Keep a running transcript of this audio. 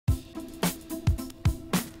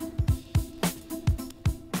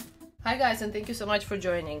Hi guys, and thank you so much for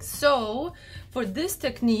joining. So for this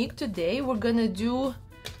technique today, we're gonna do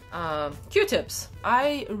Q-tips.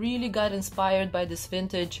 I really got inspired by this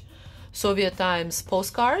vintage Soviet times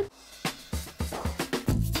postcard.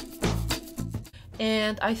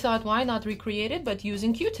 And I thought, why not recreate it, but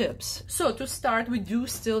using Q-tips? So to start, we do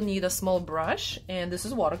still need a small brush, and this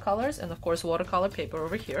is watercolors, and of course watercolor paper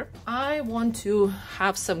over here. I want to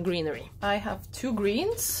have some greenery. I have two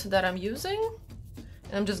greens that I'm using,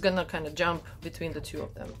 and I'm just gonna kind of jump between the two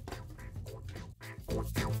of them.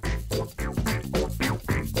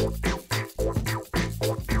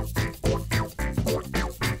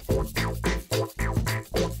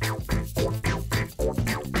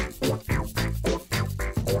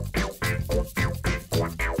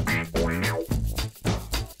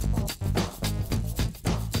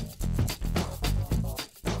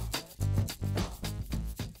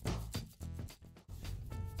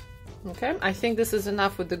 Okay, I think this is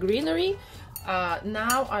enough with the greenery.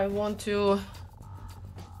 Now I want to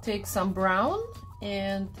take some brown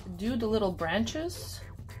and do the little branches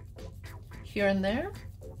here and there.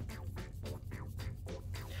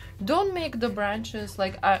 Don't make the branches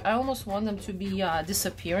like, I almost want them to be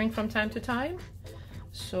disappearing from time to time.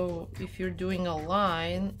 So if you're doing a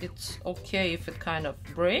line, it's okay if it kind of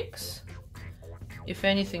breaks. If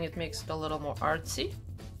anything, it makes it a little more artsy.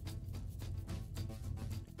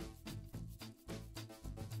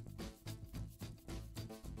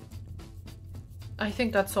 I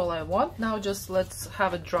think that's all I want. Now just let's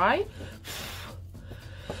have it dry.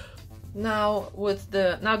 Now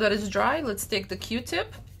that it's dry, let's take the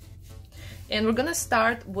Q-tip and we're gonna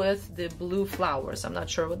start with the blue flowers. I'm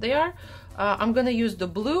not sure what they are. I'm gonna use the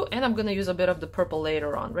blue and I'm gonna use a bit of the purple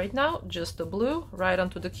later on. Right now, just the blue right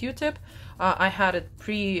onto the Q-tip. I had it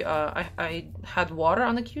I had water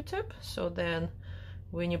on the Q-tip, so then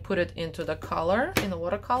when you put it into the color, in the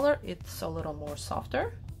watercolor, it's a little more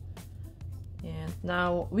softer. And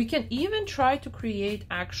now we can even try to create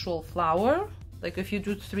actual flower, like if you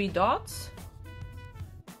do 3 dots.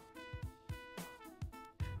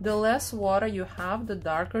 The less water you have, the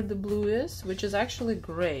darker the blue is, which is actually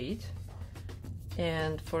great.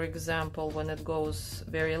 And for example, when it goes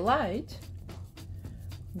very light,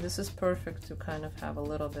 this is perfect to kind of have a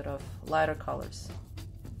little bit of lighter colors.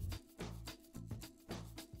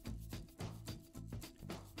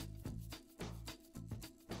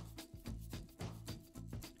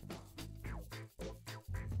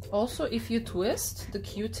 Also, if you twist the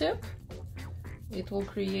Q-tip, it will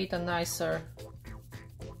create a nicer,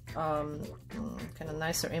 kind of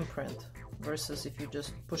nicer imprint versus if you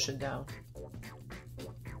just push it down.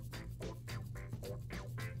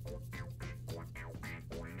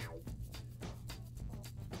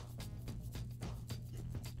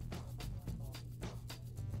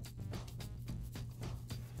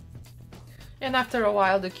 And after a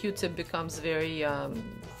while, the Q-tip becomes very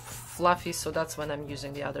fluffy, so that's when I'm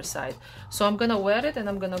using the other side. So I'm gonna wet it and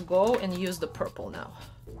I'm gonna go and use the purple now.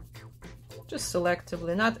 Just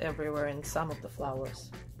selectively, not everywhere, in some of the flowers.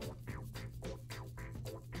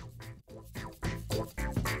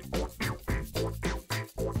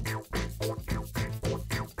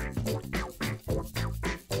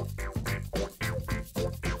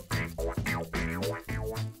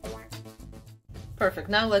 Perfect,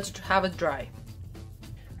 now let's have it dry.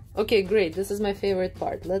 Okay, great, this is my favorite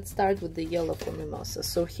part. Let's start with the yellow for Mimosa.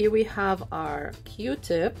 So here we have our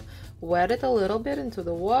Q-tip, wet it a little bit into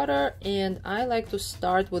the water, and I like to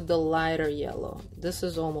start with the lighter yellow. This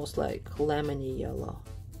is almost like lemony yellow.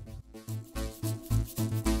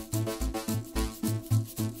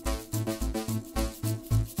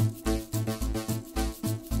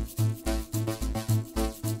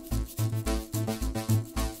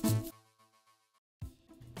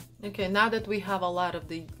 Okay, now that we have a lot of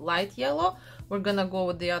the light yellow, we're gonna go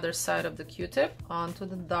with the other side of the Q-tip onto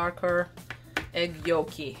the darker egg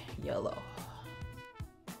yolky yellow.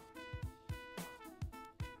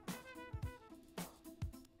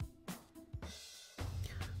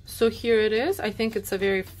 So here it is. I think it's a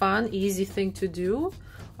very fun, easy thing to do.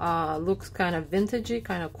 Looks kind of vintagey,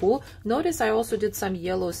 kind of cool. Notice I also did some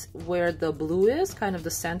yellows where the blue is, kind of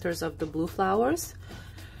the centers of the blue flowers.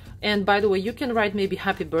 And by the way, you can write maybe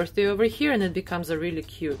happy birthday over here and it becomes a really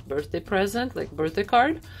cute birthday present, like birthday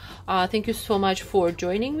card. Thank you so much for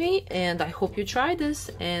joining me and I hope you try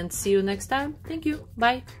this and see you next time. Thank you.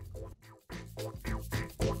 Bye.